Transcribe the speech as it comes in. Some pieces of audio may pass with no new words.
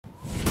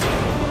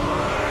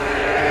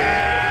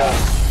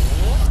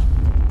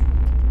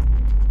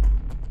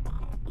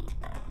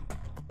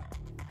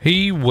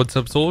Hey, what's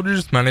up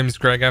soldiers? My name is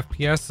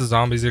GregFPS, the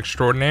Zombies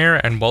Extraordinaire,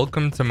 and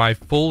welcome to my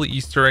full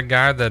Easter egg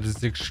guide that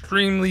is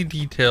extremely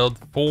detailed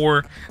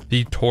for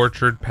the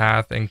Tortured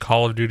Path in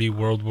Call of Duty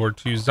World War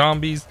II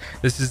Zombies.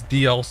 This is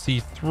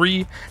DLC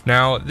 3.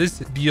 Now,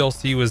 this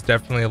DLC was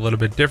definitely a little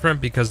bit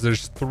different because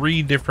there's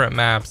 3 different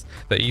maps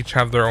that each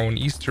have their own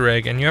Easter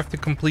egg, and you have to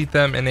complete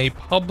them in a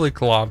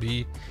public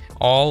lobby,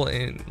 all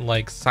in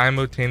like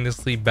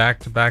simultaneously back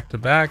to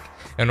back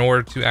in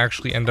order to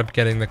actually end up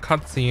getting the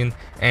cutscene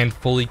and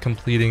fully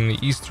completing the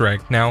Easter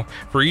egg. Now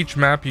for each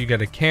map you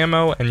get a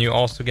camo and you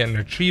also get an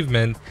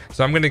achievement,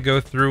 so I'm going to go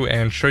through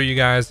and show you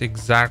guys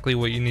exactly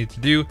what you need to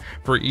do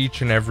for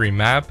each and every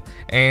map.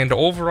 And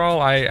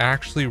overall, I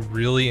actually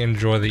really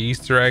enjoy the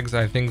Easter eggs.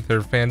 I think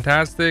they're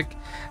fantastic,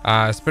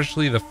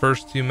 especially the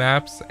first 2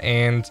 maps,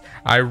 and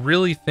I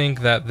really think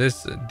that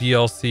this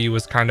DLC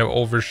was kind of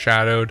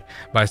overshadowed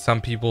by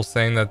some people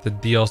saying that the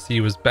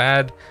DLC was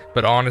bad,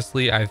 but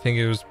honestly I think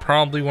it was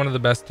probably one of the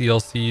best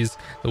DLCs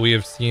that we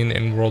have seen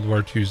in World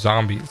War II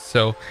Zombies.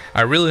 So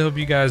I really hope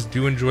you guys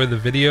do enjoy the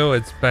video.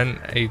 It's been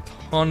a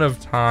ton of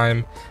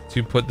time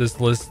to put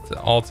this list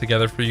all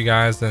together for you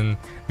guys and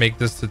make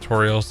this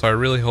tutorial, so I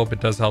really hope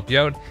it does help you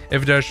out.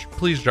 If it does,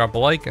 please drop a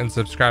like and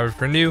subscribe if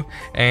you're new,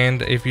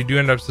 and if you do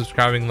end up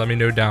subscribing, let me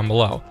know down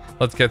below.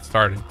 Let's get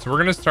started. So we're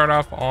going to start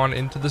off on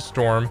Into the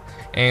Storm,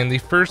 and the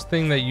first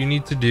thing that you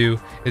need to do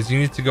is you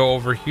need to go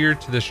over here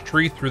to this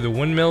tree through the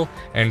windmill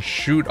and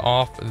shoot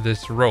off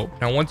this rope.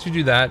 Now once you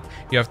do that,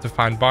 you have to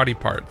find body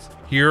parts.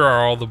 Here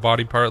are all the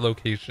body part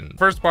locations.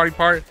 First body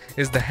part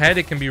is the head.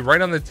 It can be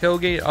right on the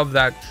tailgate of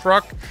that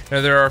truck.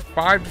 Now there are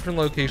 5 different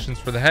locations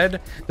for the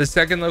head. The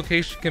second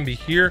location can be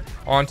here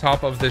on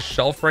top of this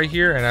shelf right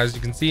here, and as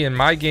you can see in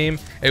my game,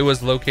 it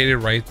was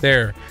located right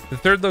there. The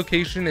third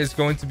location is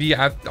going to be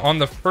on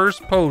the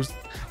first post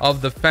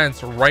of the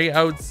fence right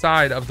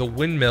outside of the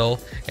windmill,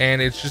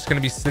 and it's just going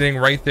to be sitting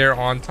right there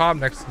on top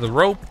next to the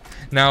rope.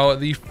 Now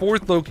the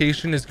fourth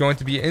location is going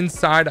to be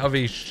inside of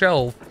a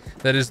shelf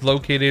that is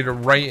located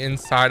right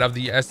inside of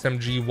the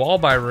SMG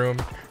wall-by room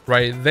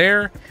right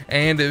there.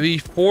 And the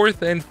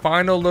fourth and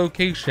final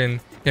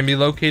location can be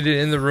located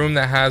in the room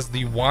that has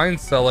the wine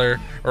cellar,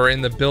 or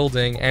in the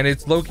building, and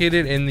it's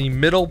located in the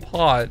middle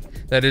pot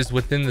that is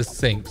within the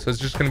sink. So it's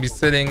just going to be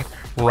sitting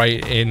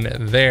right in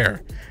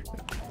there.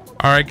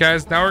 Alright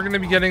guys, now we're going to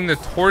be getting the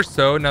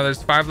torso. Now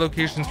there's 5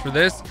 locations for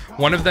this.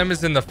 One of them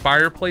is in the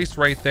fireplace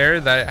right there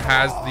that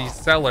has the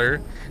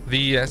cellar.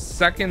 The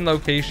second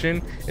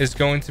location is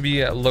going to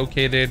be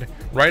located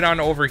right on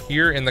over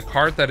here in the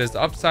cart that is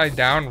upside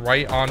down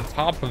right on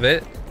top of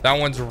it. That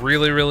one's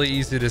really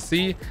easy to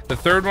see. The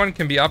third one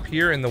can be up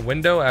here in the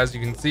window. As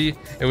you can see,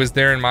 it was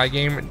there in my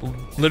game,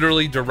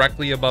 literally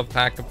directly above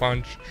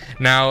Pack-a-Punch.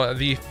 Now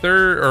the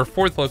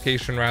fourth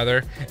location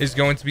rather is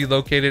going to be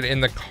located in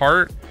the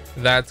cart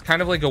that's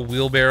kind of like a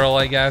wheelbarrow,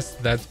 I guess,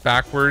 that's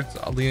backwards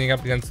leaning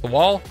up against the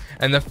wall.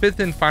 And the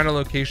fifth and final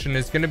location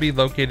is going to be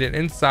located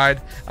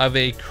inside of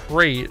a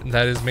crate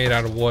that is made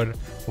out of wood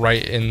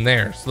right in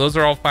there. So those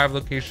are all 5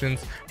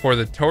 locations for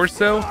the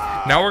torso.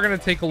 Now we're going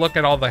to take a look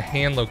at all the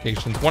hand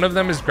locations. One of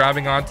them is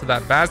grabbing onto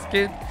that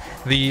basket.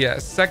 The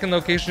second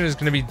location is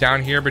going to be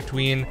down here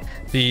between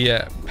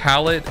the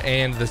pallet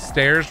and the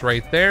stairs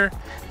right there.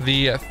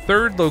 The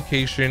third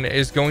location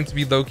is going to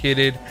be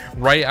located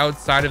right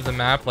outside of the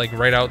map, like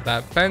right out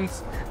that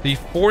fence. The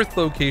fourth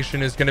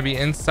location is going to be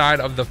inside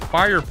of the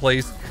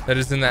fireplace that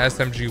is in the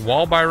SMG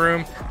wall-by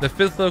room. The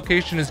fifth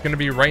location is going to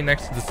be right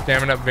next to the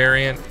stamina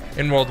variant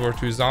in World War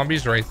II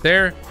Zombies right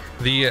there.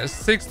 The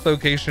sixth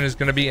location is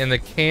going to be in the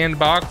can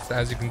box.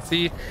 As you can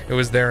see, it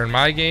was there in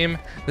my game.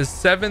 The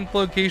seventh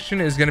location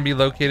is going to be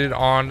located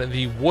on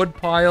the wood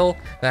pile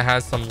that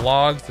has some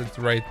logs. It's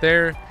right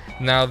there.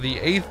 Now the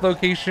 8th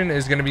location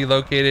is going to be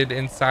located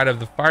inside of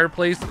the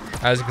fireplace.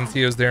 As you can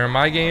see, it was there in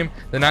my game.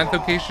 The 9th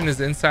location is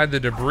inside the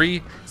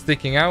debris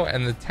sticking out,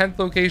 and the 10th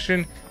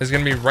location is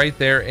going to be right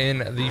there in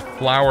the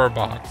flower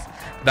box.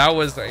 That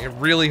was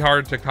really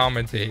hard to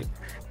commentate.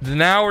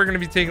 Now we're going to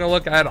be taking a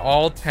look at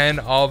all 10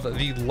 of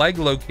the leg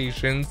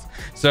locations.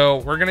 So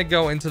we're going to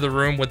go into the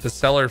room with the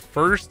cellar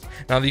first.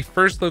 Now the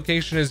first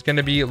location is going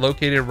to be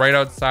located right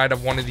outside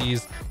of one of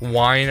these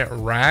wine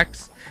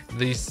racks.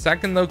 The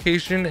second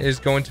location is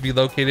going to be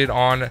located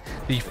on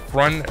the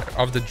front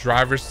of the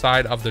driver's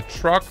side of the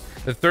truck.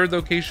 The third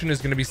location is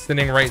going to be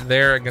sitting right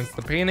there against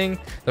the painting.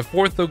 The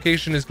fourth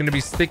location is going to be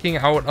sticking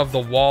out of the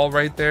wall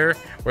right there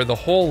where the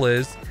hole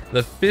is.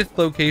 The fifth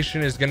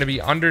location is going to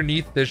be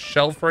underneath this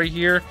shelf right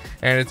here,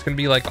 and it's going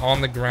to be like on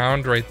the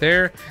ground right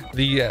there.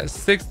 The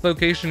sixth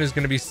location is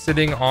going to be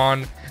sitting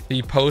on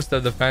the post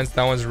of the fence.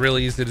 That one's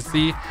really easy to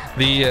see.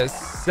 The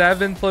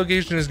seventh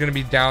location is going to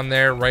be down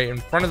there right in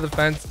front of the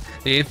fence.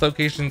 The 8th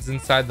location is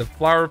inside the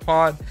flower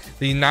pot.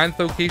 The 9th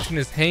location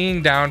is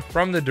hanging down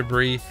from the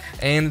debris,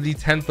 and the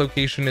 10th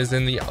location is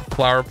in the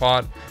flower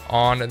pot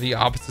on the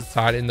opposite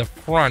side in the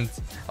front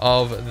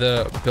of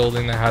the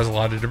building that has a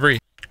lot of debris.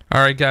 All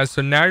right, guys,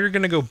 so now you're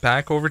going to go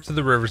back over to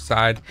the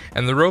riverside,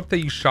 and the rope that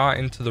you shot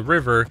into the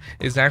river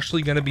is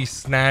actually going to be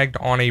snagged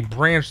on a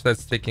branch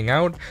that's sticking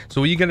out.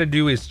 So what you're going to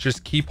do is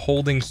just keep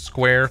holding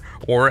square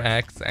or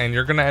X, and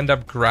you're going to end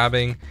up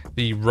grabbing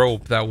the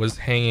rope that was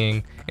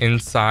hanging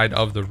inside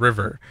of the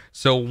river.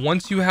 So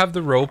once you have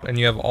the rope and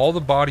you have all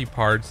the body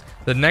parts,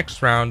 the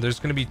next round there's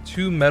going to be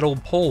two metal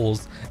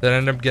poles that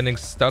end up getting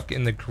stuck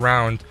in the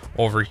ground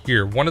over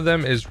here. One of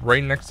them is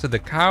right next to the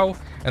cow,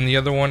 and the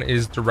other one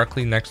is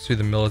directly next to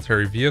the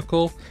military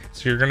vehicle.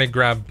 So you're going to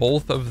grab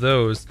both of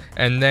those,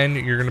 and then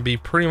you're going to be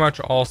pretty much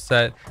all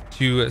set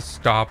to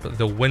stop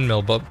the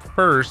windmill. But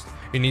first,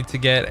 you need to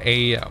get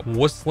a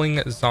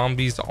whistling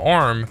zombie's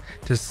arm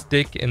to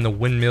stick in the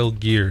windmill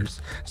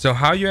gears. So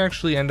how you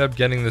actually end up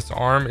getting this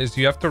arm is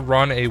you have to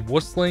run a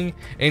whistling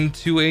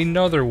into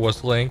another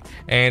whistling,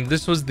 and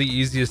this was the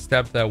easiest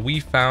step that we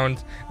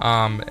found.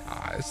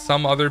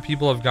 Some other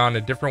people have gone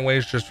to different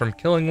ways just from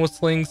killing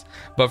whistlings,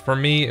 but for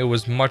me it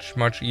was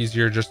much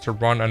easier just to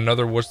run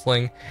another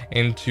whistling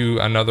into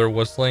another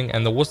whistling,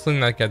 and the whistling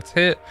that gets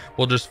hit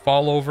will just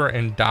fall over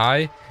and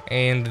die,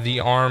 and the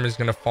arm is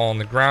going to fall on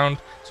the ground.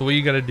 So what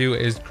you got to do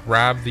is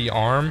grab the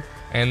arm,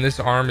 and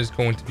this arm is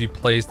going to be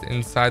placed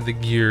inside the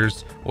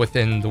gears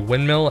within the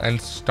windmill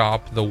and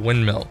stop the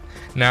windmill.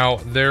 Now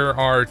there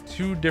are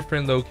two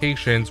different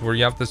locations where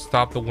you have to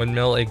stop the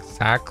windmill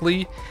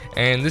exactly,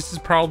 and this is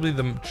probably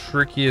the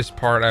trickiest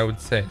part, I would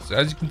say. So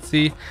as you can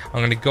see, I'm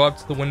going to go up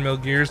to the windmill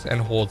gears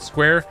and hold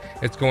square.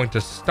 It's going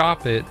to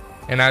stop it,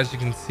 and as you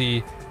can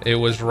see, it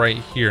was right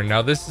here.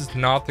 Now this is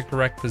not the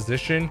correct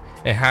position.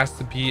 It has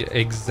to be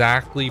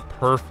exactly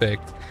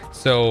perfect.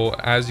 So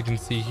as you can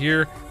see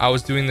here, I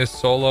was doing this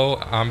solo.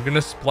 I'm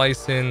gonna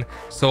splice in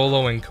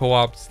solo and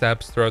co-op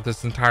steps throughout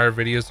this entire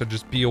video, so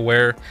just be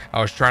aware.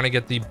 I was trying to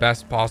get the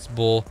best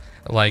possible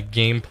like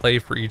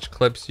gameplay for each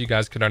clip so you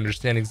guys could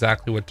understand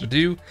exactly what to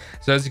do.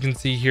 So as you can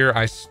see here,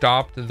 I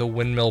stopped the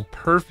windmill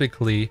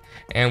perfectly,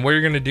 and what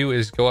you're going to do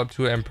is go up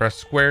to it and press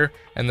square,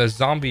 and the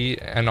zombie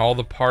and all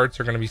the parts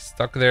are going to be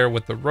stuck there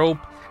with the rope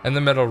and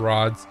the metal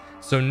rods.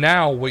 So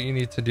now what you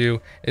need to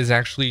do is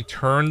actually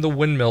turn the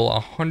windmill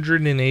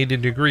 180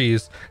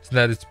 degrees so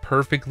that it's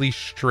perfectly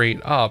straight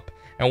up,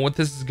 and what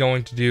this is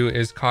going to do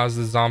is cause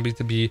the zombie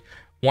to be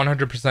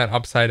 100%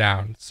 upside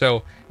down.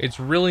 So it's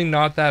really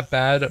not that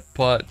bad,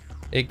 but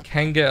it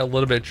can get a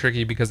little bit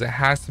tricky because it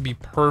has to be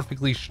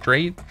perfectly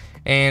straight,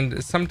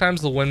 and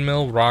sometimes the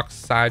windmill rocks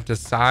side to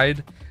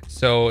side.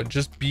 So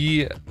just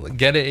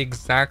get it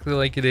exactly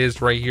like it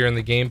is right here in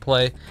the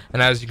gameplay,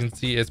 and as you can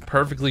see, it's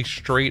perfectly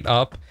straight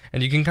up,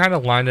 and you can kind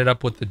of line it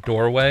up with the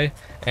doorway,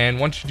 and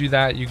once you do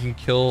that, you can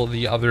kill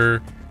the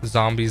other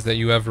zombies that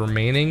you have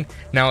remaining.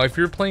 Now if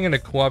you're playing in a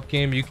co-op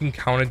game, you can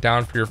count it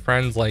down for your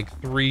friends,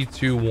 like 3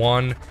 2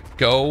 1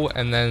 go,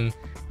 and then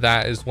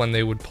that is when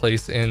they would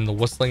place in the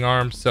whistling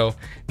arm. So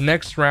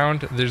next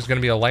round there's going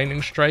to be a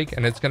lightning strike,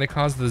 and it's going to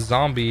cause the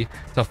zombie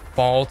to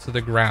fall to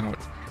the ground,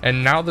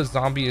 and now the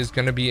zombie is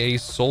going to be a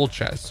soul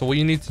chest. So what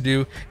you need to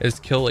do is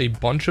kill a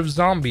bunch of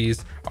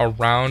zombies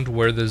around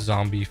where the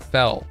zombie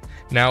fell.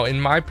 Now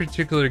in my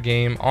particular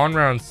game, on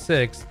round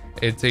 6,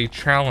 it's a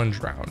challenge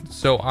round,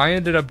 so I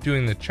ended up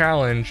doing the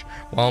challenge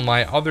while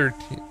my other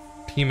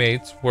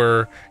teammates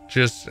were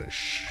just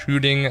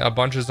shooting a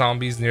bunch of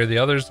zombies near the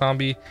other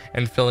zombie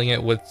and filling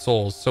it with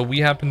souls. So we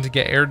happened to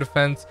get air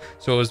defense,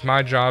 so it was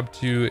my job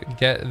to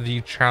get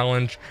the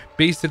challenge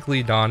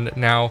basically done.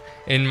 Now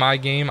in my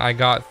game, I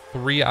got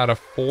 3 out of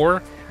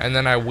 4, and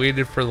then I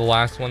waited for the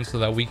last one so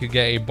that we could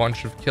get a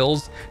bunch of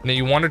kills. Now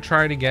you want to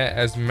try to get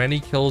as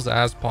many kills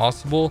as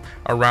possible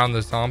around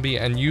the zombie,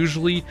 and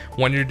usually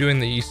when you're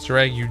doing the Easter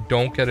egg, you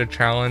don't get a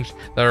challenge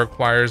that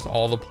requires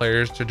all the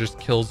players to just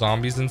kill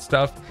zombies and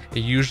stuff.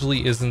 It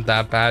usually isn't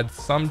that bad.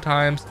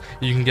 Sometimes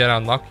you can get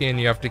unlucky and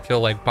you have to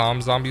kill like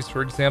bomb zombies,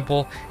 for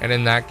example, and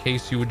in that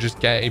case you would just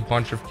get a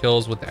bunch of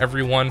kills with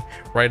everyone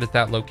right at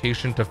that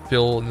location to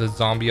fill the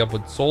zombie up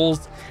with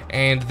souls,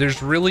 and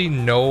there's really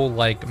no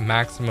like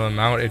maximum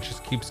amount. It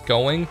just keeps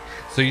going,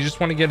 so you just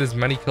want to get as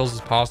many kills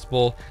as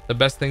possible. The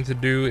best thing to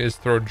do is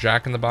throw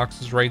jack in the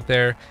boxes right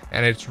there,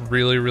 and it's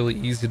really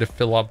easy to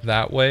fill up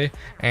that way,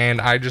 and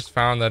I just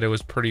found that it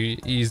was pretty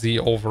easy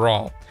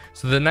overall.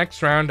 So the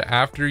next round,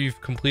 after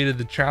you've completed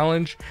the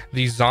challenge,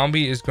 the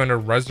zombie is going to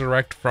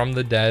resurrect from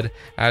the dead.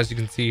 As you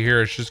can see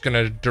here, it's just going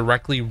to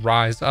directly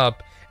rise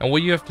up, and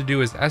what you have to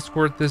do is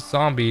escort this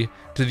zombie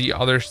to the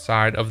other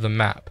side of the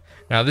map.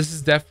 Now this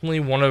is definitely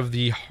one of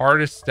the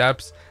hardest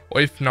steps,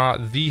 if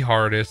not the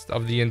hardest,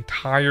 of the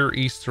entire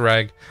Easter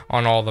egg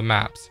on all the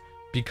maps,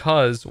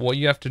 because what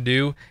you have to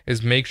do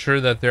is make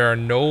sure that there are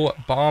no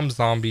bomb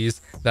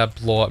zombies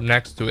that blow up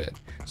next to it.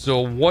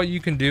 So what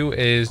you can do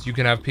is you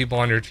can have people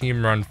on your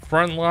team run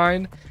front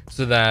line,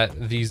 so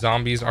that the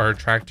zombies are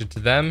attracted to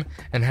them,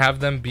 and have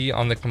them be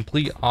on the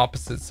complete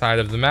opposite side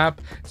of the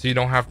map so you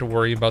don't have to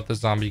worry about the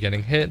zombie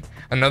getting hit.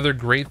 Another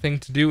great thing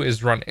to do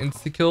is run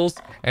insta kills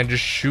and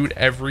just shoot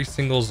every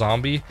single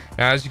zombie.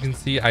 Now, as you can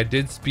see, I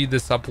did speed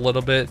this up a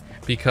little bit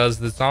because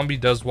the zombie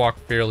does walk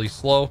fairly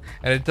slow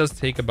and it does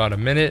take about a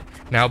minute.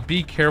 Now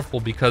be careful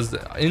because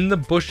in the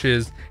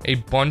bushes a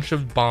bunch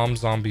of bomb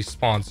zombies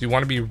spawn, so you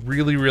want to be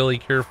really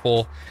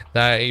careful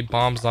that a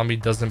bomb zombie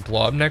doesn't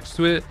blow up next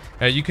to it.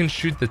 Now you can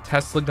shoot the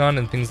Tesla gun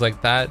and things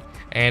like that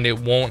and it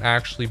won't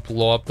actually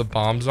blow up the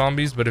bomb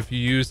zombies, but if you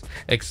use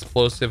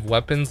explosive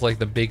weapons like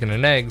the bacon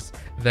and eggs,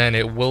 then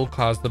it will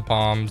cause the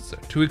bombs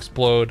to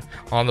explode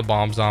on the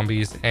bomb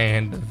zombies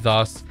and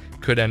thus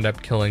could end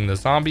up killing the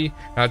zombie.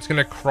 Now it's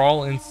going to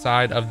crawl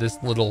inside of this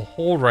little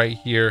hole right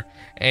here,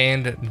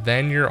 and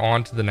then you're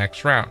on to the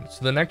next round.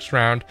 So the next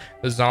round,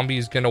 the zombie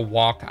is going to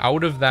walk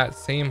out of that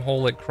same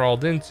hole it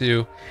crawled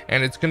into,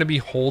 and it's going to be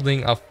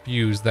holding a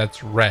fuse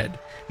that's red.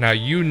 Now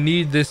you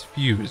need this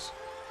fuse.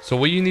 So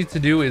what you need to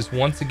do is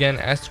once again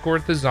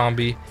escort the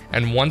zombie,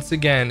 and once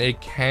again it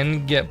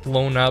can get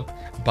blown up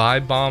by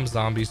bomb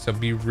zombies, so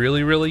be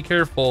really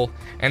careful.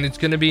 And it's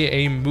going to be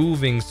a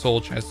moving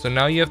soul chest, so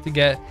now you have to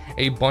get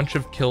a bunch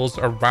of kills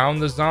around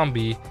the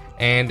zombie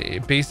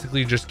and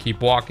basically just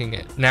keep walking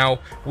it. Now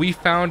we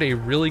found a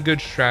really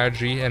good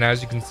strategy, and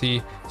as you can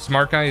see,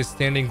 Smart Guy is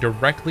standing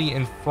directly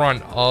in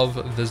front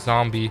of the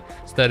zombie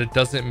so that it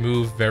doesn't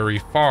move very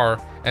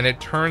far. And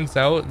it turns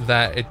out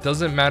that it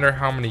doesn't matter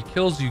how many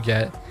kills you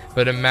get,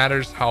 but it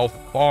matters how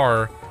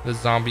far the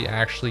zombie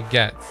actually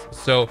gets.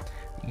 So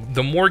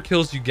the more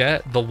kills you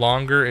get, the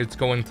longer it's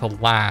going to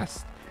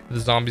last. The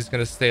zombie's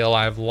going to stay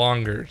alive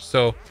longer.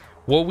 So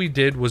what we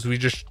did was we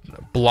just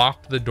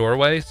blocked the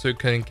doorway so it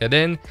couldn't get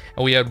in,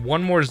 and we had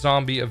one more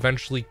zombie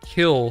eventually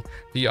kill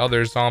the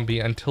other zombie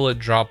until it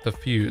dropped the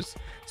fuse.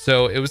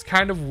 So it was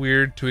kind of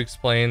weird to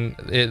explain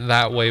it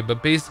that way,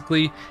 but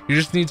basically you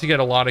just need to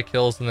get a lot of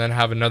kills and then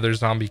have another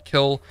zombie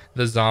kill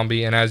the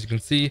zombie. And as you can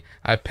see,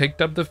 I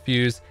picked up the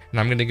fuse and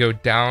I'm going to go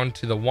down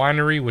to the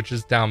winery, which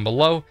is down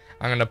below.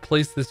 I'm going to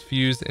place this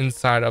fuse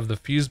inside of the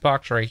fuse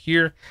box right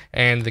here,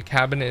 and the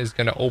cabinet is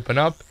going to open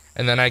up,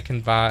 and then I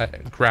can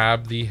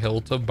grab the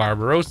hilt of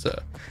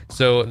Barbarossa.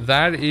 So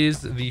that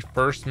is the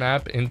first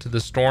map into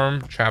the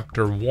storm,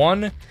 chapter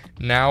 1.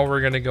 Now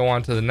we're going to go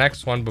on to the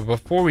next one, but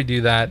before we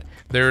do that,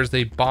 there is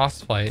a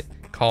boss fight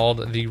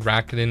called the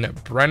Rakuten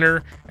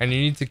Brenner, and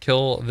you need to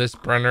kill this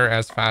Brenner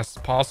as fast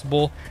as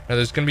possible. Now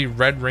there's going to be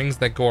red rings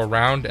that go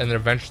around and then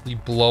eventually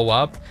blow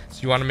up,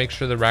 so you want to make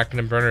sure the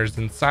Rakuten Brenner is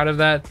inside of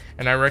that,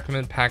 and I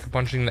recommend pack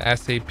punching the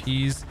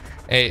SAPs.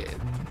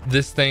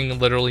 This thing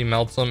literally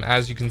melts them.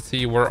 As you can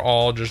see, we're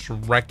all just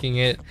wrecking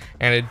it,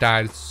 and it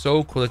died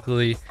so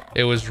quickly.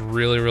 It was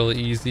really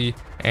easy,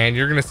 and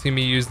you're gonna see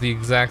me use the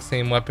exact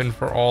same weapon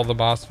for all the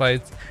boss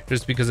fights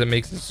just because it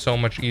makes it so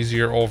much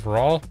easier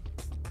overall.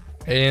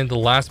 And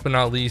last but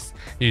not least,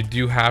 you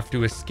do have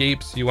to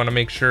escape, so you want to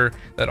make sure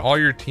that all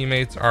your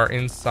teammates are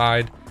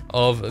inside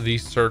of the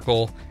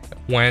circle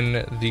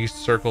when the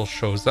circle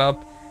shows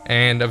up,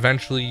 and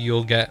eventually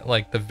you'll get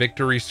like the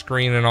victory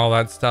screen and all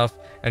that stuff,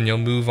 and you'll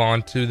move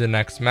on to the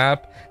next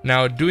map.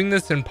 Now doing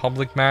this in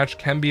public match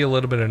can be a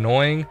little bit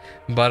annoying,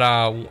 but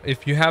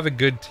if you have a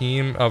good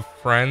team of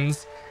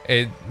friends,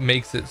 it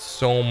makes it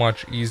so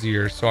much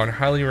easier. So I'd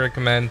highly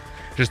recommend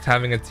just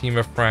having a team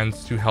of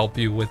friends to help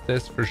you with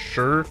this for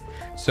sure.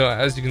 So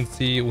as you can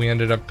see, we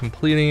ended up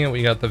completing it.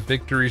 We got the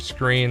victory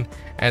screen,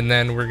 and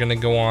then we're going to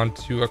go on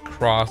to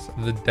Across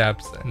the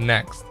Depths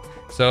next.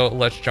 So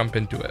let's jump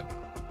into it.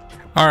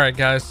 Alright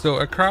guys, so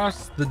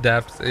Across the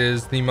Depths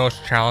is the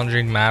most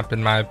challenging map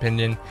in my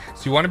opinion,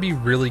 so you want to be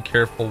really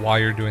careful while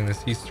you're doing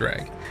this Easter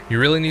egg. You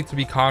really need to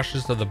be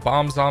cautious of the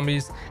bomb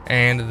zombies,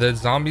 and the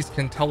zombies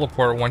can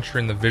teleport once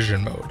you're in the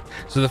vision mode.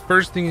 So the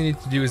first thing you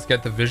need to do is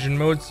get the vision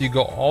mode, so you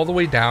go all the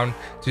way down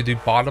to the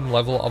bottom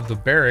level of the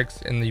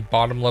barracks in the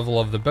bottom level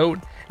of the boat,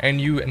 and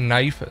you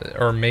knife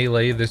or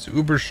melee this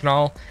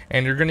Uberschnall,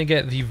 and you're going to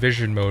get the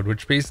vision mode,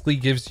 which basically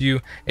gives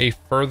you a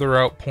further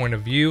out point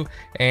of view,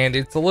 and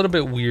it's a little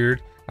bit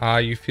weird.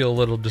 You feel a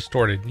little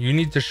distorted. You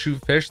need to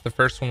shoot fish. The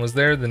first one was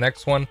there. The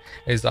next one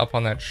is up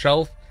on that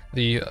shelf.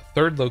 The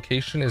third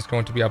location is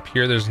going to be up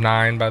here. There's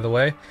 9, by the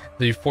way.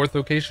 The fourth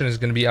location is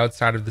going to be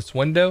outside of this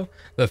window.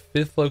 The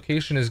fifth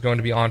location is going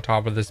to be on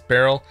top of this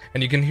barrel,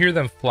 and you can hear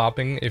them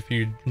flopping if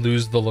you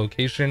lose the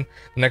location.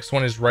 The next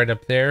one is right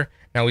up there.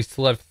 Now we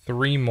still have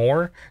 3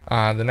 more.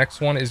 The next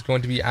one is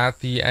going to be at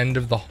the end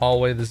of the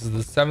hallway. This is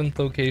the 7th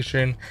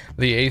location.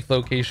 The 8th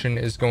location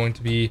is going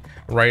to be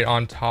right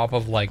on top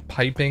of like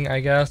piping, I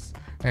guess,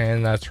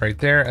 and that's right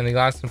there. And the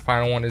last and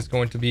final one is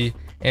going to be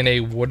in a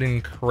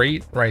wooden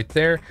crate right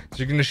there. So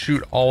you're going to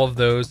shoot all of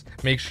those.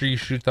 Make sure you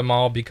shoot them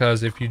all,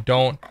 because if you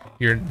don't,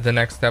 the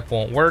next step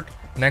won't work.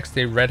 Next,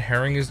 a red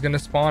herring is going to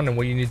spawn, and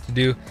what you need to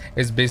do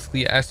is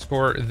basically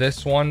escort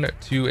this one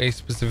to a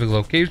specific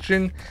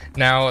location.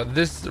 Now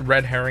this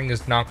red herring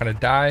is not going to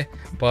die,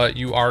 but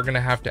you are going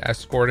to have to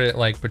escort it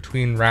like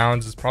between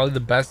rounds. It's probably the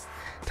best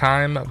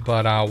time,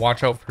 but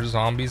watch out for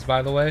zombies,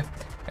 by the way.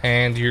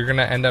 and you're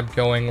gonna end up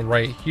going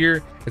right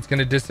here. It's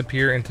gonna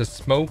disappear into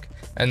smoke,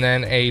 and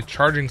then a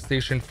charging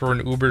station for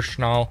an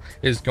Uberschnall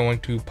is going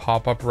to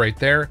pop up right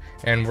there,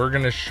 and we're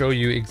gonna show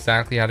you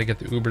exactly how to get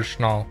the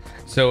Uberschnall.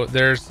 So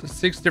there's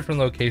 6 different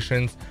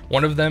locations.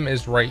 One of them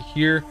is right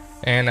here,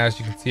 and as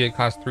you can see, it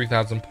costs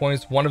 3,000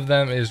 points. One of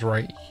them is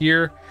right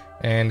here,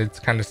 and it's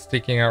kind of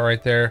sticking out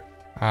right there.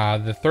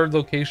 The third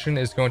location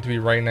is going to be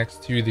right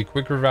next to the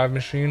quick revive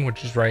machine,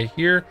 which is right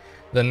here.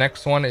 The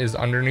next one is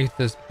underneath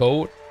this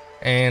boat,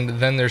 and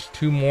then there's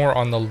 2 more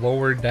on the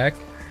lower deck.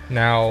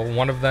 Now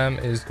one of them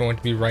is going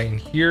to be right in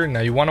here.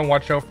 Now you want to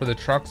watch out for the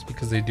trucks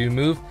because they do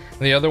move,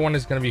 and the other one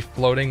is going to be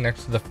floating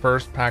next to the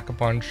first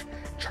Pack-a-Punch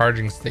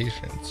charging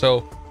station. So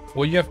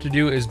what you have to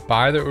do is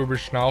buy the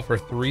Uberschnall for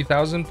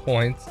 3,000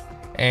 points,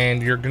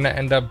 and you're going to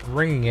end up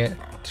bringing it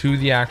to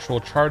the actual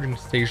charging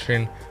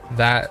station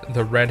that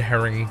the red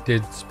herring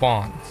did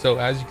spawn. So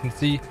as you can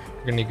see,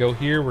 we're going to go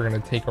here, we're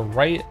going to take a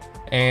right,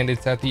 and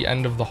it's at the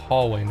end of the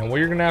hallway. Now what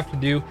you're going to have to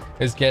do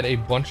is get a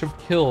bunch of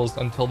kills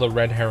until the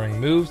red herring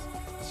moves.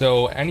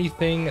 So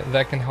anything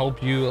that can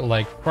help you,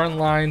 like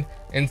frontline,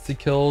 insta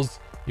kills,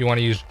 you want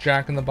to use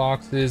jack in the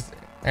boxes,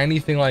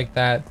 anything like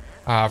that.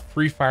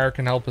 Free fire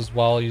can help as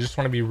well. You just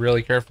want to be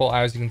really careful.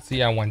 As you can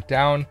see, I went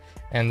down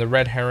and the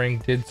red herring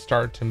did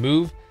start to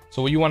move.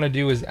 So what you want to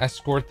do is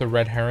escort the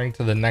red herring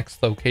to the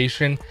next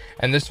location,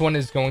 and this one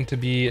is going to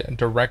be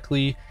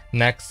directly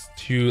next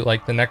to,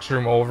 like, the next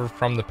room over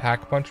from the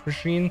Pack-a-Punch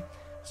machine.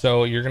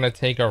 So you're going to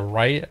take a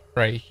right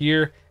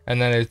here, and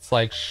then it's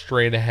like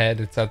straight ahead.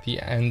 It's at the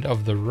end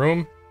of the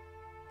room.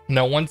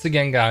 Now once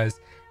again, guys,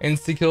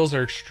 insta kills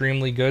are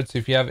extremely good. So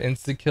if you have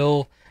insta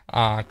kill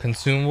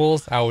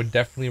consumables, I would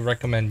definitely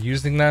recommend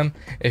using them.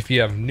 If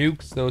you have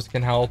nukes, those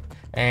can help,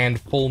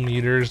 and full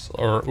meters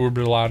or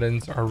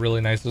Uberladens are really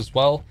nice as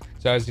well.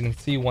 So as you can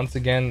see, once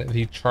again,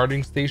 the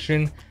charging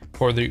station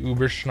for the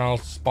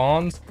Uberschnall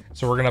spawns.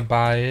 So we're gonna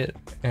buy it,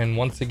 and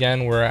once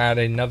again, we're at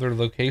another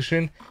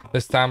location.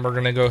 This time we're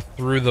gonna go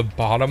through the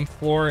bottom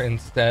floor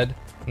instead.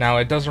 Now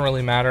it doesn't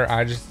really matter,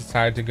 I just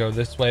decided to go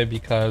this way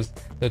because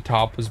the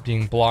top was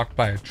being blocked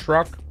by a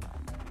truck.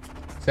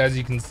 So as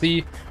you can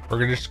see,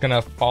 we're just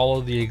gonna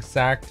follow the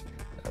exact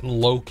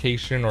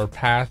location or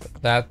path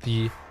that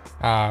the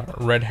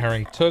red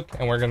herring took,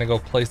 and we're gonna go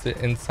place it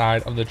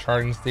inside of the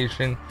charging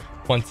station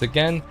once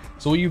again.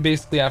 So what you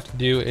basically have to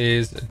do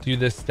is do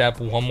this step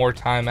one more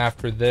time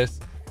after this,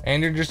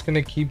 and you're just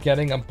gonna keep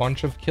getting a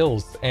bunch of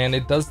kills. And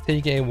it does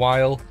take a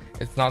while.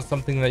 It's not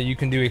something that you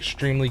can do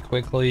extremely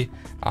quickly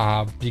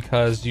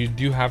because you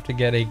do have to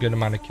get a good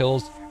amount of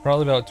kills,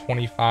 probably about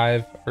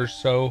 25 or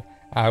so,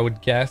 I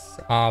would guess.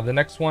 The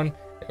next one,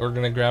 we're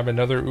gonna grab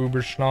another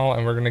Uberschnall,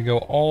 and we're gonna go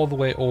all the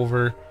way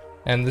over,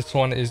 and this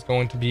one is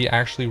going to be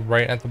actually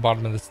right at the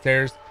bottom of the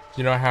stairs, so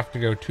you don't have to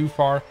go too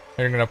far, and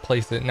you're gonna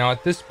place it. Now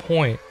at this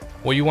point,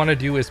 what you want to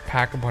do is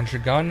pack-a-punch a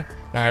gun.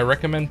 Now I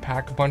recommend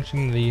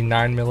pack-a-punching the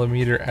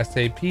 9mm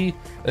SAP.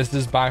 This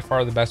is by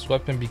far the best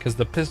weapon because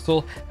the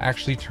pistol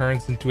actually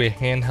turns into a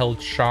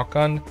handheld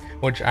shotgun,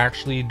 which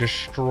actually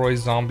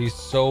destroys zombies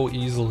so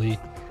easily.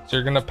 So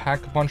you're gonna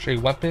pack-a-punch a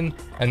weapon,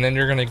 and then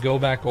you're gonna go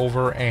back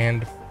over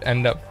and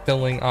end up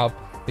filling up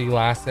the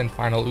last and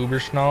final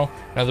Uberschnall.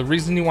 Now the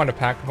reason you want to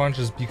pack-a-punch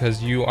is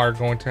because you are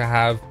going to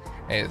have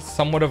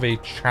somewhat of a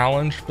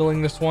challenge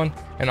filling this one,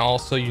 and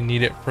also you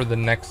need it for the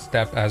next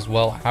step as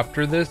well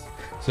after this.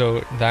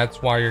 So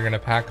that's why you're going to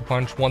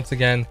pack-a-punch. Once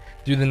again,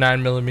 do the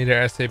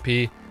 9mm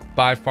SAP,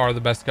 by far the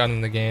best gun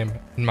in the game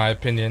in my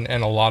opinion,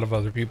 and a lot of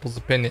other people's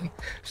opinion.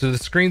 So the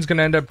screen's going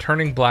to end up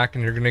turning black,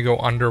 and you're going to go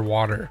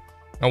underwater.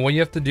 Now what you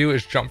have to do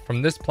is jump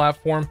from this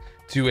platform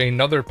to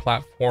another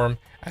platform,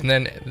 and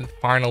then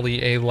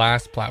finally a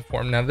last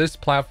platform. Now this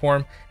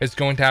platform is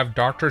going to have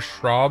Dr.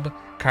 Schraub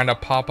kind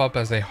of pop up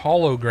as a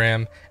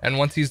hologram, and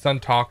once he's done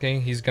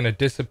talking, he's going to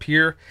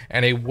disappear,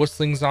 and a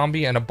whistling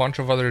zombie and a bunch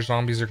of other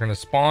zombies are going to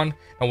spawn,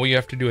 and what you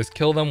have to do is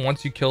kill them.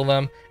 Once you kill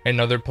them,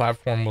 another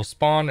platform will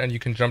spawn, and you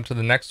can jump to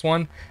the next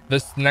one.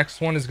 This next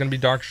one is going to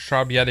be Dr.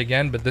 Schraub yet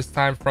again, but this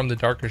time from the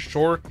darkest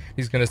shore.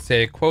 He's going to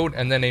say a quote,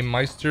 and then a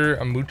Meister,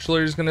 a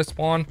Moochler is going to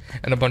spawn,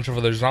 and a bunch of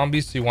other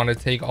zombies, so you want to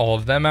take all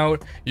of them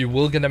out. You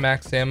will get a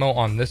max ammo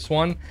on this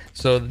one,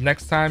 so the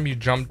next time you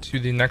jump to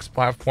the next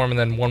platform and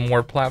then one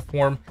more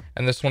platform,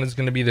 and this one is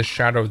going to be the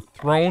Shadowed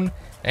Throne,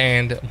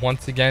 and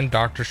once again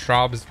Dr.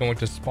 Schraub is going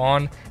to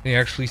spawn, and you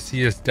actually see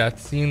his death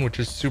scene, which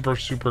is super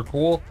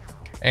cool,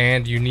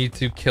 and you need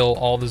to kill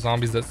all the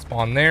zombies that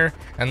spawn there.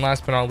 And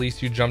last but not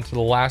least, you jump to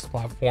the last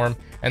platform,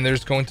 and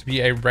there's going to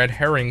be a red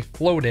herring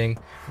floating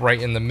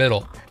right in the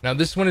middle. Now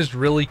this one is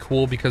really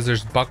cool because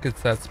there's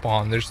buckets that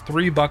spawn. There's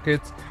 3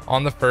 buckets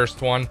on the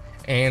first one,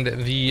 and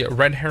the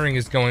red herring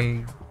is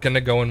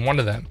gonna go in one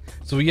of them.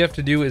 So what you have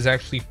to do is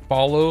actually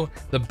follow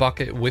the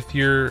bucket with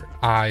your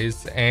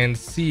eyes and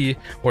see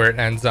where it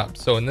ends up.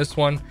 So in this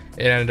one,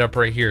 it ended up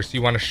right here. So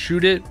you want to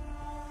shoot it,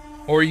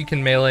 or you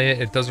can melee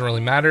it. It doesn't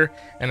really matter.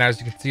 And as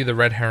you can see, the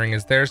red herring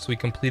is there. So we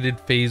completed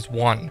phase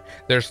 1.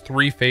 There's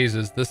 3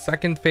 phases. The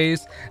second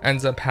phase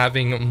ends up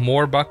having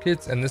more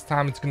buckets, and this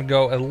time it's going to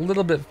go a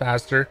little bit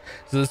faster.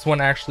 So this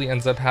one actually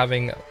ends up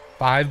having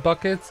 5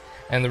 buckets,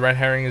 and the red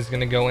herring is going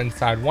to go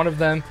inside one of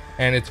them,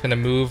 and it's going to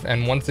move.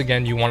 And once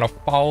again, you want to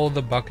follow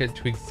the bucket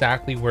to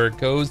exactly where it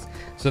goes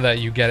so that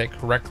you get it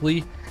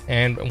correctly.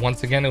 And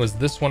once again, it was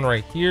this one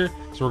right here.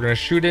 So we're going to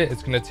shoot it.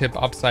 It's going to tip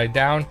upside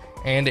down,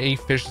 and a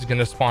fish is going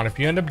to spawn. If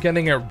you end up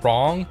getting it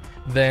wrong,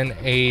 then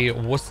a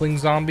whistling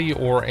zombie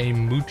or a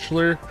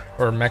moochler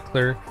or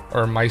meckler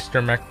or meister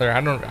meckler,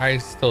 I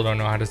still don't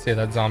know how to say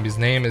that zombie's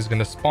name, is going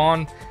to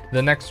spawn.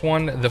 The next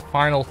one, the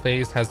final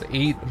phase, has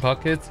 8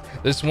 buckets.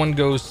 This one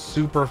goes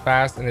super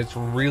fast, and it's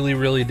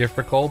really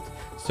difficult.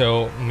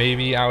 So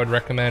maybe I would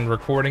recommend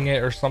recording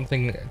it or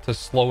something to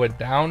slow it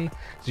down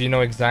so you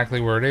know exactly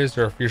where it is.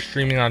 Or if you're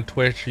streaming on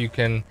Twitch, you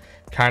can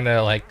kind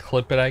of like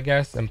clip it, I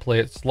guess, and play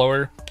it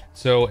slower.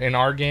 So in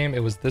our game,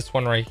 it was this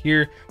one right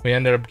here. We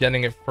ended up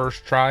getting it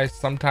first try.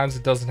 Sometimes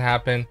it doesn't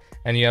happen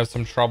and you have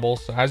some trouble.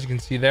 So as you can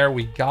see there,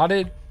 we got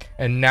it.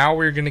 And now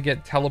we're going to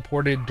get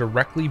teleported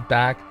directly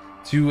back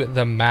to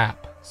the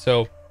map.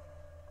 So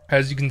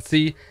as you can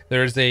see,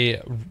 there's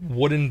a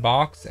wooden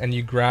box, and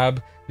you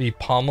grab the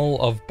pommel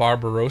of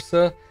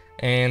Barbarossa.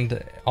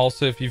 And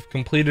also, if you've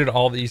completed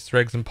all the Easter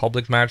eggs in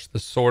public match, the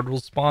sword will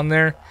spawn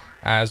there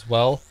as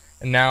well.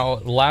 And now,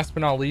 last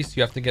but not least,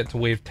 you have to get to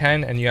wave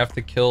 10, and you have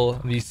to kill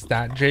the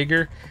stat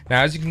Jaeger.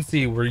 Now, as you can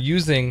see, we're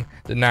using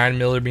the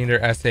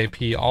 9mm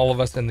SAP, all of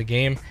us in the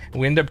game.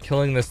 We end up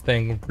killing this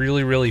thing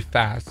really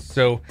fast.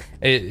 So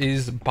it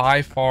is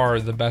by far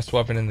the best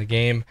weapon in the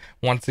game.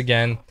 Once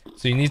again,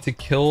 so you need to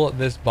kill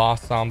this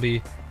boss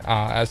zombie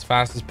as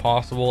fast as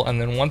possible. And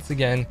then once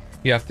again,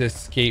 you have to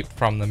escape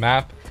from the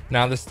map.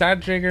 Now, the stat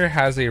Jaeger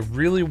has a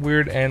really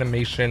weird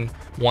animation.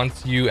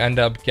 Once you end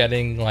up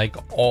getting like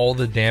all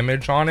the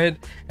damage on it,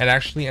 it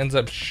actually ends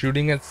up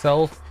shooting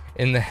itself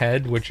in the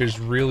head, which is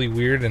really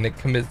weird, and it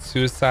commits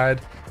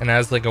suicide and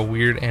has like a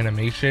weird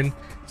animation.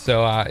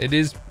 So it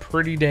is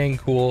pretty dang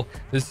cool.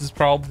 This is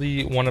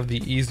probably one of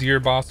the easier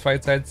boss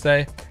fights, I'd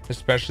say,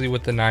 especially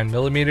with the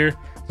 9mm.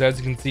 So as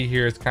you can see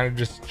here, it's kind of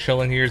just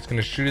chilling here. It's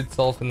going to shoot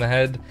itself in the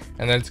head,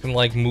 and then it's going to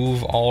like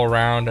move all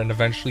around and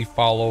eventually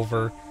fall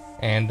over.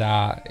 And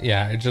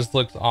yeah, it just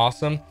looks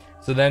awesome.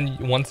 So then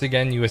once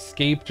again, you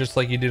escape just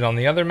like you did on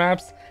the other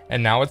maps.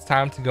 And now it's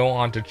time to go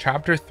on to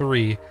chapter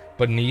 3,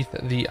 Beneath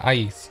the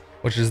Ice,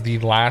 which is the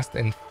last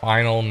and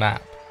final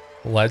map.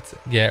 Let's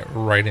get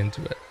right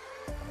into it.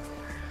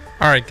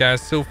 All right,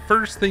 guys, so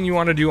first thing you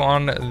want to do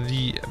on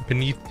the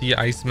Beneath the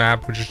Ice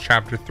map, which is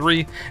chapter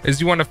 3,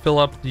 is you want to fill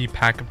up the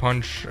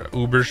Pack-a-Punch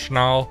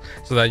Uberschnall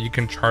so that you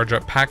can charge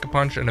up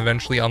Pack-a-Punch and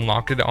eventually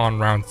unlock it on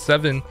round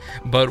 7.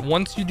 But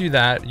once you do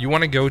that, you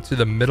want to go to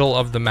the middle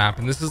of the map,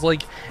 and this is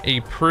like a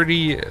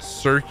pretty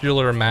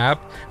circular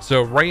map.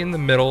 So right in the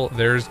middle,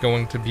 there's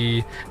going to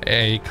be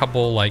a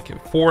couple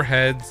like 4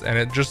 heads, and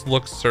it just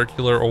looks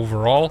circular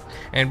overall.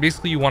 And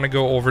basically, you want to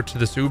go over to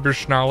this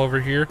Uberschnall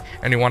over here,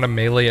 and you want to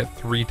melee it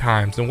 3 times.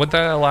 And what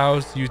that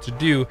allows you to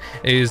do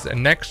is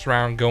next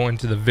round go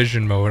into the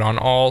vision mode on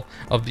all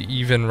of the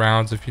even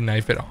rounds if you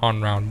knife it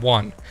on round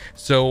 1.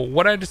 So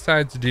what I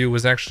decided to do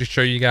was actually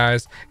show you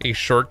guys a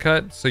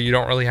shortcut so you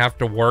don't really have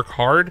to work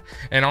hard.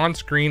 And on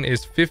screen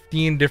is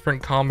 15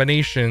 different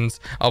combinations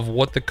of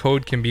what the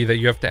code can be that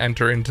you have to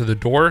enter into the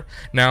door.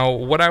 Now,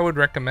 what I would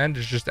recommend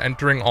is just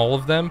entering all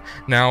of them.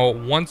 Now,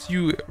 once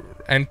you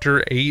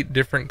enter 8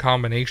 different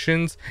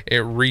combinations,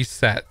 it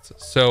resets.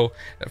 So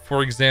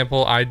for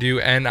example, I do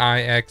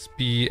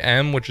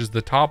NIXBM, which is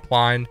the top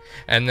line,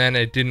 and then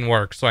it didn't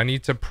work, so I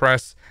need to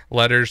press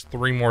letters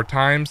 3 more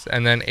times,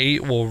 and then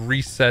 8 will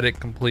reset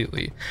it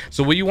completely.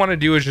 So what you want to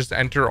do is just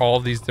enter all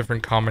of these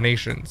different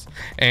combinations,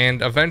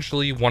 and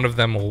eventually one of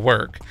them will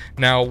work.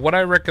 Now, what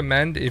I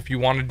recommend if you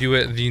want to do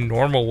it the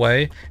normal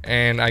way,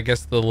 and I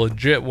guess the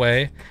legit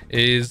way,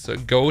 is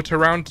go to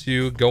round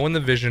 2, go in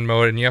the vision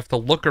mode, and you have to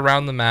look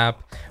around the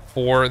map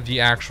for the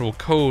actual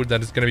code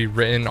that is going to be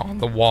written on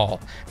the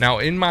wall. Now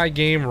in my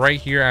game right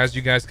here, as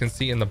you guys can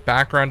see in the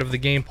background of the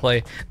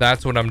gameplay,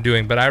 that's what I'm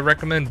doing. But I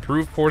recommend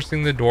brute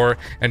forcing the door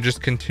and just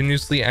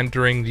continuously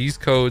entering these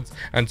codes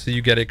until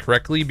you get it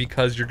correctly,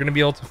 because you're going to be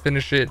able to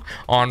finish it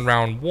on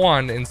round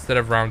 1 instead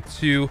of round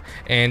 2,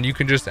 and you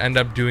can just end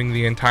up doing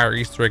the entire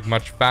Easter egg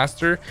much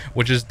faster,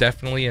 which is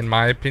definitely, in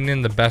my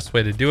opinion, the best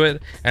way to do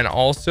it. And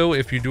also,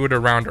 if you do it a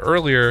round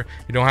earlier,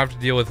 you don't have to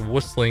deal with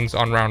whistlings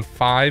on round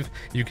 5.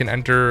 You can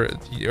enter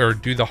or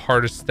do the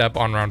hardest step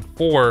on round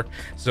 4.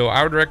 So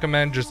I would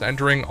recommend just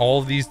entering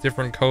all of these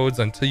different codes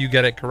until you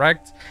get it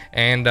correct,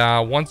 and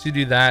once you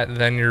do that,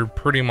 then you're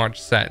pretty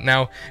much set.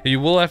 Now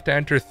you will have to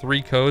enter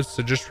 3 codes,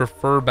 so just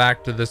refer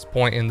back to this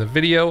point in the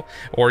video,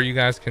 or you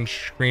guys can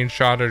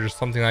screenshot it or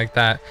something like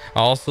that.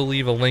 I'll also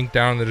leave a link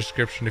down in the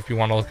description if you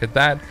want to look at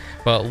that.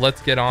 But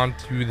let's get on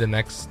to the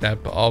next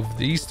step of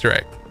the Easter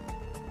egg.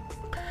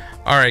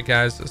 All right,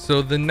 guys,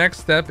 so the next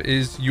step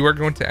is you are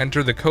going to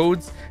enter the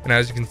codes, and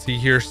as you can see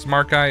here,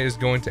 Smart Guy is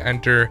going to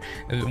enter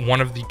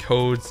one of the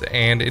codes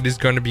and it is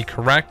going to be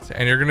correct,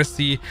 and you're going to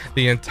see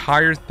the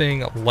entire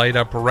thing light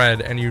up red,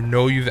 and you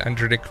know you've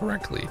entered it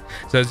correctly.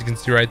 So as you can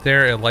see right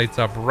there, it lights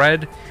up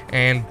red,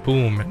 and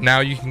boom, now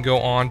you can go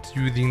on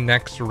to the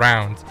next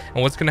round.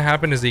 And what's going to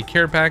happen is a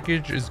care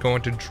package is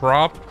going to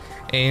drop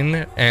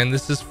in, and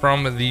this is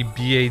from the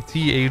BAT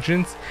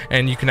agents,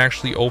 and you can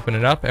actually open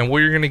it up, and what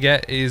you're going to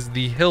get is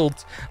the hilt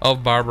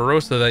of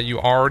Barbarossa that you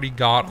already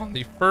got on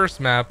the first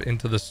map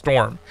Into the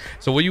Storm.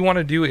 So what you want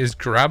to do is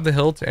grab the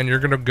hilt, and you're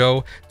going to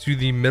go to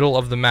the middle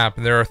of the map,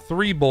 and there are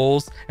 3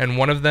 bowls, and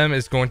one of them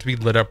is going to be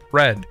lit up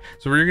red.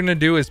 So what you're going to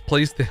do is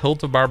place the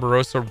hilt of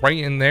Barbarossa right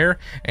in there,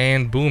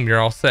 and boom, you're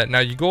all set. Now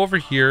you go over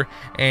here,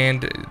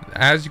 and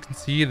as you can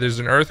see, there's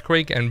an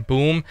earthquake, and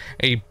boom,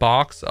 a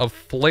box of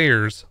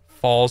flares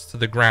falls to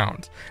the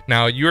ground.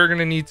 Now you are going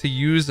to need to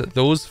use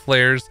those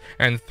flares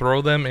and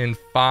throw them in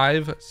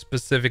 5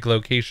 specific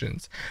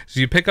locations.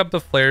 So you pick up the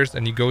flares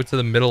and you go to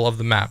the middle of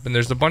the map, and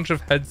there's a bunch of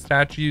head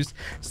statues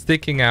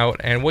sticking out,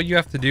 and what you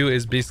have to do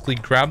is basically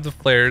grab the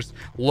flares,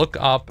 look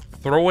up,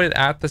 throw it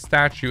at the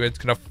statue. It's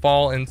going to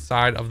fall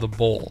inside of the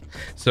bowl.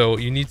 So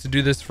you need to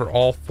do this for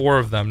all 4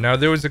 of them. Now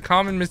there was a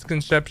common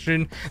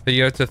misconception that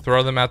you have to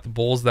throw them at the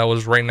bowls that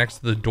was right next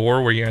to the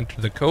door where you enter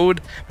the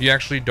code, but you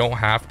actually don't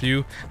have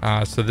to.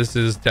 So this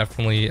is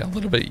definitely a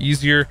little bit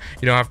easier.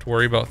 You don't have to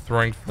worry about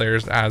throwing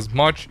flares as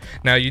much.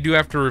 Now you do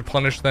have to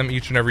replenish them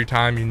each and every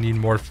time you need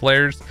more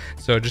flares,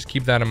 so just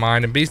keep that in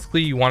mind. And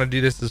basically you want to do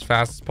this as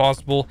fast as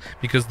possible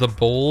because the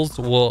bowls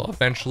will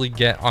eventually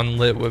get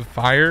unlit with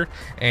fire,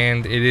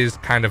 and it is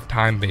kind of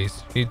time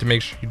based. You need to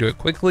make sure you do it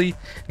quickly.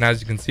 And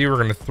as you can see, we're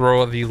going to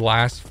throw the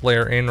last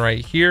flare in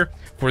right here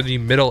for the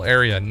middle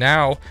area.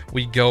 Now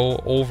we go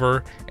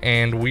over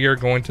and we are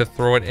going to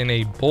throw it in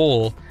a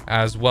bowl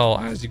as well.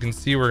 As you can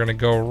see, we're going to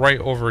go right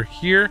over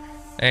here,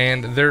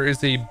 and there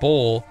is a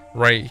bowl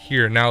right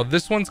here. Now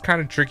this one's kind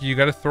of tricky. You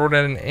got to throw it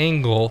at an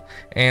angle,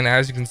 and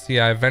as you can see,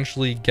 I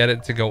eventually get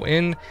it to go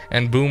in,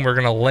 and boom, we're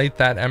going to light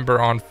that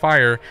ember on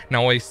fire.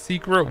 Now a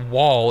secret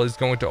wall is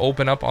going to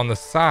open up on the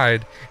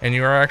side, and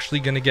you are actually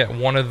going to get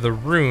one of the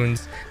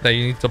runes that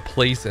you need to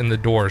place in the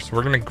door. So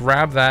we're going to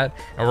grab that,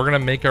 and we're going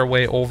to make our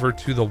way over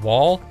to the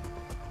wall.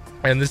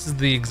 And this is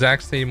the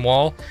exact same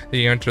wall that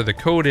you enter the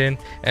code in,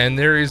 and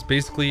there is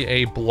basically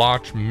a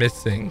blotch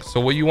missing. So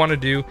what you want to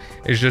do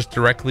is just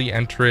directly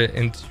enter it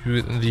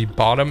into the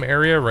bottom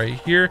area right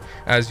here,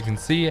 as you can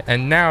see.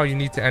 And now you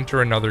need to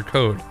enter another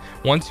code.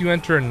 Once you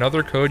enter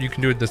another code, you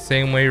can do it the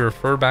same way.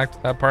 Refer back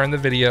to that part in the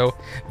video.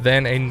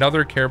 Then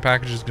another care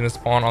package is going to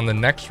spawn on the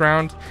next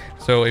round.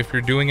 So if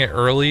you're doing it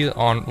early,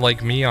 on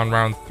like me, on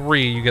round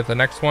 3, you get the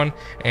next one.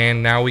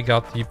 And now we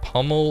got the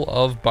pummel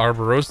of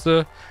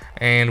Barbarossa,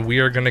 and we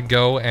are going to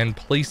go and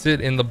place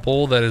it in the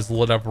bowl that is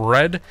lit up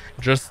red,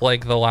 just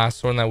like the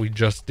last one that we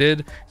just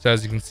did. So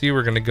as you can see,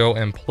 we're going to go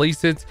and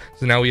place it.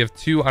 So now we have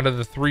 2 out of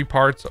the 3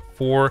 parts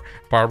for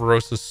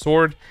Barbarossa's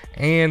sword.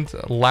 And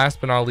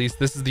last but not least,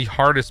 this is the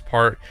hardest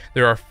part.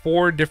 There are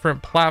 4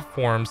 different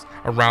platforms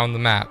around the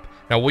map.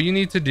 Now what you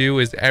need to do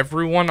is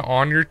everyone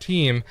on your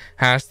team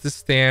has to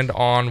stand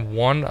on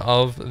one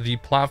of the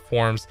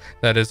platforms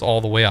that is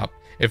all the way up.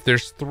 If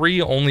there's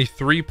 3, only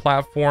 3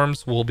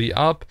 platforms will be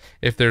up.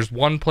 If there's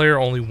 1 player,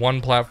 only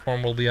 1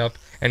 platform will be up.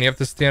 And you have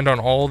to stand on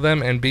all of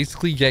them and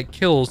basically get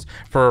kills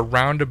for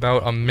around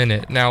about a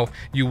minute. Now,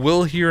 you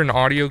will hear an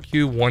audio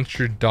cue once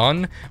you're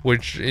done,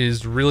 which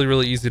is really,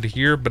 really easy to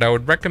hear. But I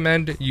would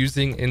recommend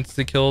using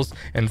insta-kills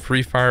and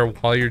free fire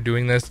while you're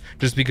doing this,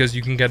 just because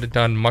you can get it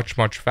done much,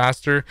 much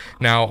faster.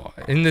 Now,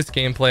 in this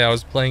gameplay, I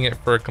was playing it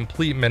for a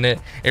complete minute.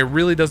 It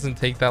really doesn't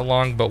take that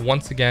long. But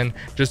once again,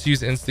 just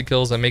use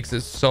insta-kills. That makes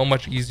it so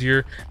much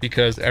easier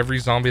because every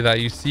zombie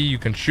that you see you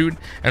can shoot.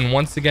 And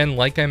once again,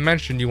 like I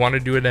mentioned, you want to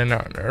do it in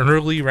an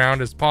early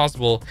round as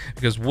possible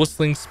because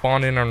whistlings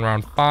spawn in on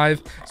round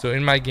 5. So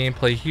in my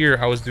gameplay here,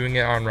 I was doing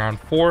it on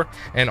round 4,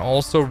 and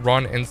also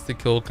run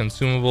insta-kill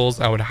consumables.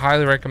 I would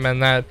highly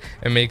recommend that.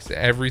 It makes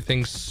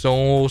everything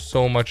so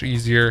much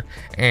easier,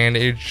 and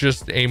it's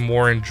just a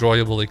more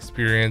enjoyable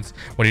experience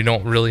when you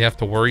don't really have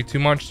to worry too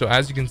much. So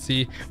as you can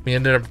see, we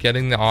ended up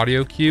getting the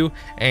audio cue,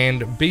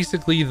 and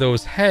basically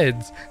those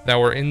heads that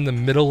were in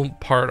the middle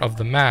part of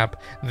the map,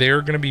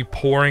 they're going to be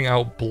pouring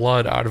out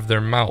blood out of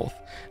their mouth.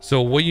 So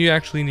what you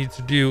actually need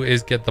to do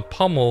is get the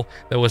pummel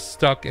that was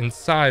stuck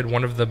inside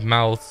one of the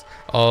mouths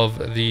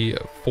of the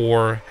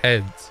 4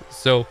 heads.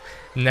 So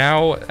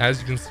now,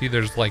 as you can see,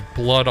 there's like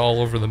blood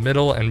all over the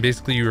middle, and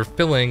basically you're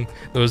filling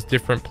those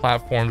different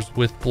platforms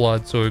with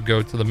blood so it would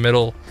go to the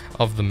middle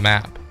of the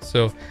map.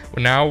 So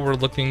now we're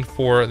looking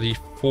for the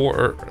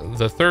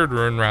the third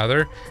rune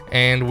rather,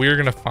 and we're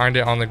going to find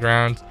it on the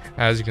ground.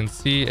 As you can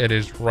see, it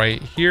is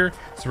right here.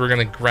 So we're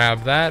going to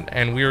grab that,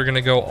 and we are going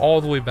to go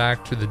all the way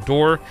back to the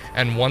door,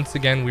 and once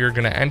again we are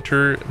going to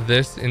enter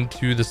this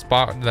into the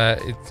spot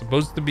that it's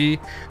supposed to be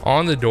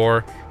on the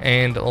door.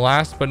 And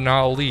last but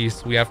not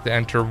least, we have to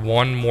enter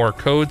one more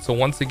code. So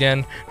once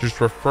again,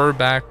 just refer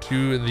back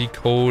to the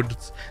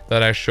codes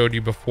that I showed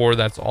you before.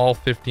 That's all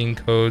 15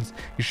 codes.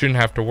 You shouldn't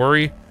have to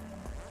worry.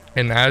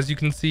 And as you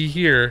can see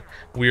here,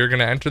 we are going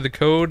to enter the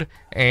code,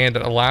 and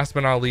last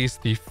but not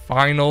least, the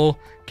final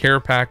care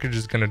package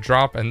is going to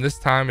drop, and this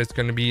time it's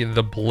going to be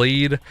the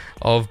Blade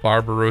of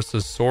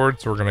Barbarossa's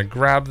sword. So we're going to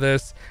grab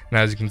this, and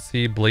as you can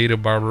see, Blade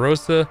of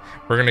Barbarossa,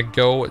 we're going to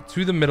go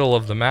to the middle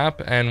of the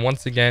map, and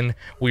once again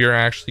we are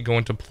actually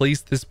going to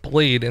place this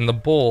blade in the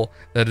bowl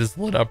that is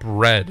lit up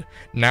red.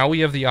 Now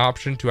we have the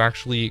option to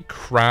actually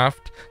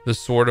craft the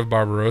sword of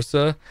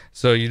Barbarossa.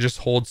 So you just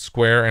hold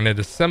square and it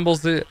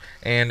assembles it,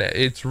 and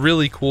it's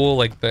really cool.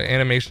 Like, the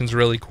animation's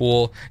really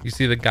cool. You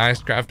see the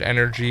Geistcraft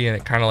energy, and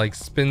it kind of like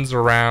spins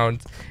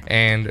around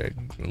and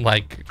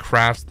like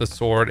crafts the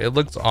sword. It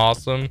looks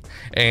awesome,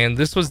 and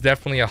this was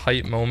definitely a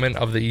hype moment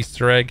of the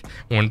Easter egg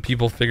when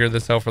people figured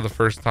this out for the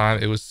first time.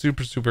 It was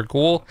super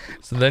cool.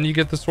 So then you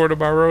get the sword of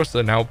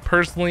Barbarossa. Now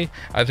personally,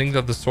 I think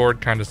that the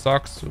sword kind of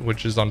sucks,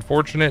 which is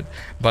unfortunate,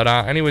 but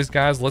anyways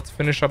guys, let's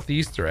finish up the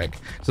Easter egg.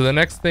 So the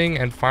next thing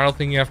and final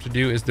thing you have to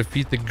do is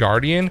defeat the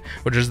Guardian,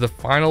 which is the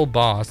final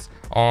boss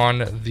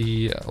on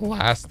the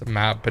last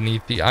map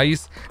beneath the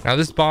ice. Now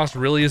this boss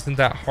really isn't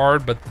that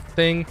hard, but the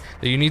thing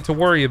that you need to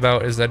worry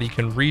about is that he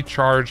can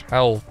recharge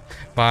health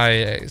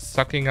by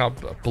sucking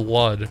up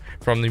blood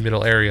from the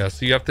middle area.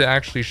 So you have to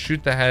actually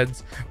shoot the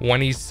heads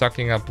when he's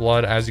sucking up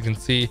blood. As you can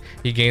see,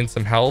 he gains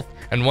some health,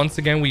 and once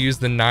again we use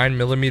the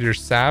 9mm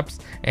saps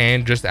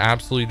and just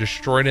absolutely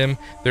destroyed him.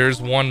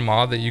 There's one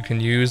mod that you can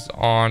use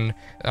on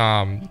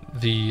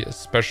the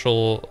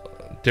special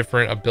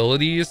different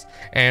abilities,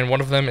 and one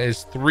of them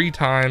is 3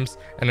 times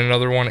and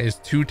another one is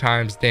 2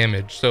 times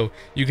damage. So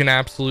you can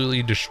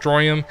absolutely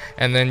destroy him,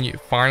 and then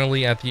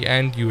finally at the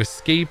end you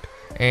escape,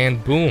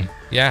 and boom,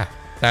 yeah,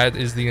 that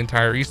is the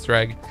entire Easter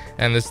egg,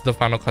 and this is the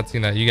final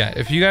cutscene that you get.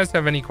 If you guys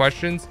have any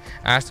questions,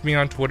 ask me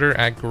on Twitter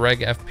at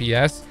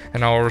GregFPS,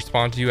 and I'll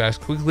respond to you as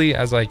quickly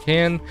as I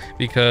can,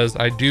 because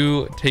I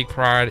do take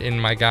pride in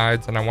my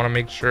guides, and I want to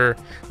make sure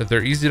that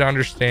they're easy to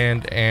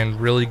understand and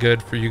really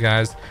good for you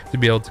guys to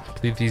be able to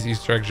complete these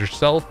Easter eggs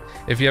yourself.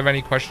 If you have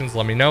any questions,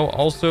 let me know.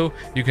 Also,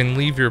 you can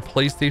leave your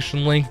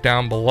PlayStation link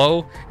down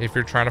below if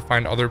you're trying to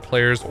find other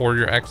players, or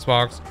your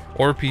Xbox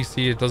or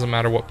PC. It doesn't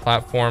matter what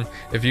platform.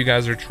 If you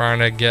guys are trying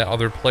to get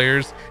other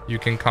players, you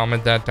can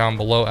comment that down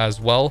below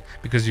as well,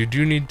 because you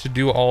do need to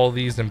do all of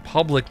these in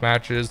public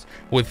matches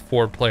with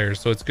 4 players.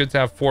 So it's good to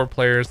have 4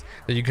 players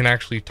that you can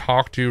actually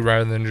talk to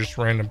rather than just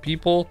random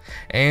people.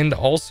 And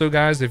also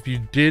guys, if you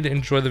did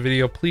enjoy the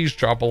video, please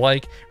drop a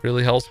like. It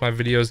really helps my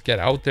videos get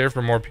out there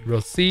for more people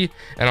to see.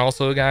 And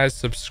also guys,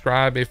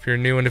 subscribe if you're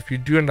new, and if you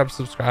do end up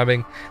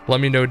subscribing,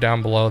 let me know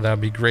down below. That'd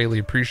be greatly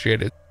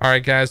appreciated. All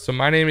right guys, so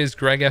my name is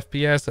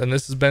GregFPS, and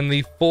this has been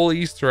the full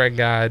Easter egg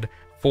guide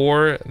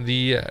for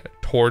the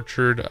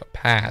Tortured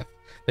Path.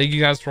 Thank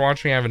you guys for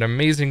watching. Have an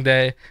amazing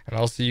day, and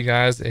I'll see you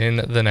guys in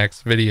the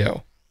next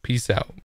video. Peace out.